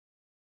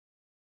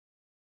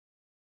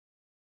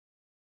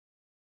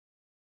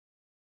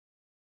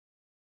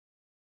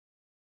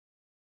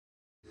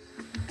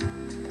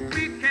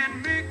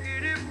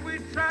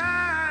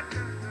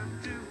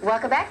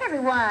Welcome back,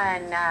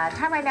 everyone.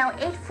 Time right now,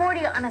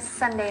 8:40 on a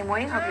Sunday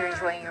morning. Hope you're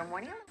enjoying your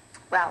morning.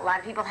 Well, a lot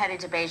of people headed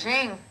to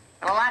Beijing,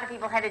 but a lot of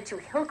people headed to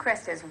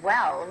Hillcrest as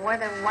well. More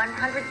than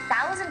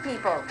 100,000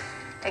 people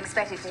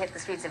expected to hit the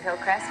streets of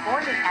Hillcrest for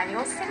the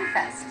annual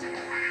CITYFEST.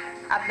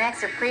 Up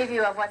next, a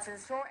preview of what's in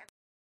store.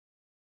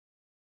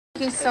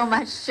 Thank you so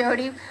much,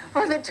 Jody.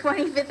 Well, the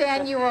 25th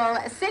annual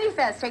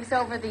CITYFEST takes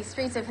over the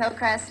streets of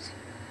Hillcrest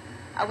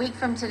a week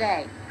from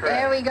today. Correct.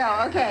 There we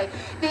go. Okay.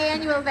 The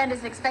annual event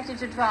is expected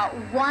to draw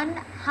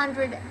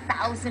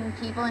 100,000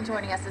 people, and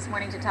joining us this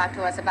morning to talk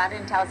to us about it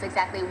and tell us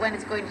exactly when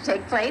it's going to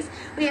take place,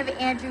 we have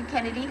Andrew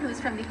Kennedy,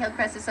 who's from the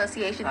Hillcrest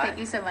Association. Hi. Thank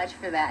you so much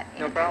for that.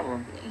 No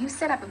problem. You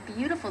set up a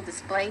beautiful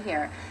display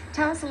here.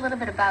 Tell us a little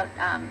bit about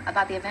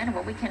the event and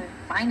what we can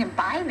find and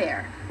buy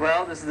there.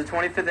 Well, this is the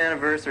 25th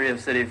anniversary of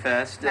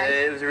CITYFEST. Right.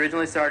 It was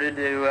originally started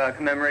to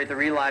commemorate the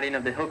relighting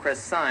of the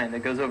Hillcrest sign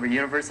that goes over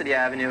University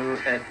Avenue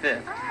at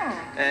 5th. Oh.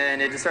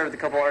 And it just started with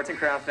a couple arts and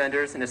craft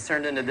vendors, and it's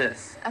turned into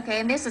this.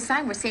 Okay, and there's a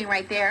sign we're seeing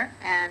right there,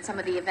 and some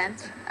of the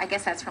events, I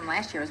guess that's from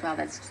last year as well.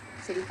 That's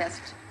CITYFEST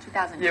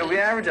 2008. Yeah, we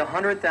average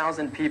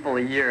 100,000 people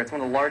a year. It's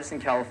one of the largest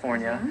in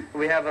California. Mm-hmm.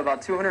 We have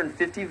about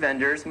 250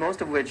 vendors,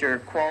 most of which are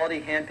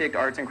quality hand-picked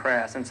arts and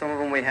crafts, and some of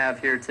them we have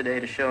here today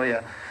to show you.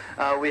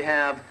 We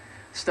have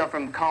stuff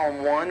from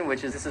Column 1,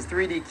 this is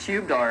 3D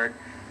cubed art.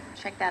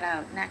 Check that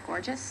out. Isn't that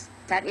gorgeous?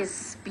 That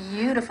is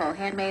beautiful.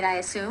 Handmade, I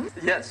assume?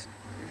 Yes.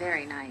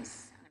 Very nice.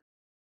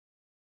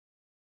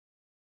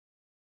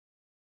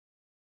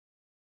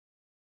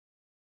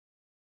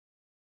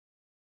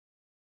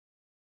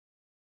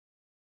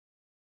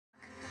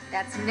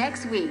 That's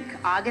next week,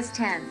 August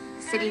 10th,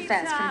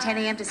 CITYFEST from 10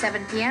 a.m. to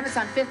 7 p.m. It's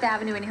on 5th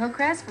Avenue in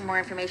Hillcrest. For more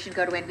information,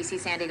 go to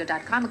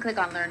NBCSanDiego.com and click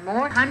on Learn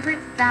More.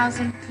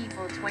 100,000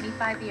 people,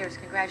 25 years.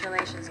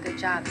 Congratulations. Good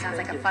job. Sounds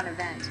like a fun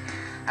event.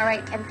 All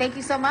right, and thank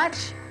you so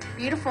much.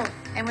 Beautiful.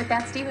 And with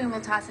that, Stephen,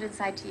 we'll toss it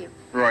inside to you.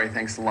 Rory,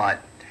 thanks a lot.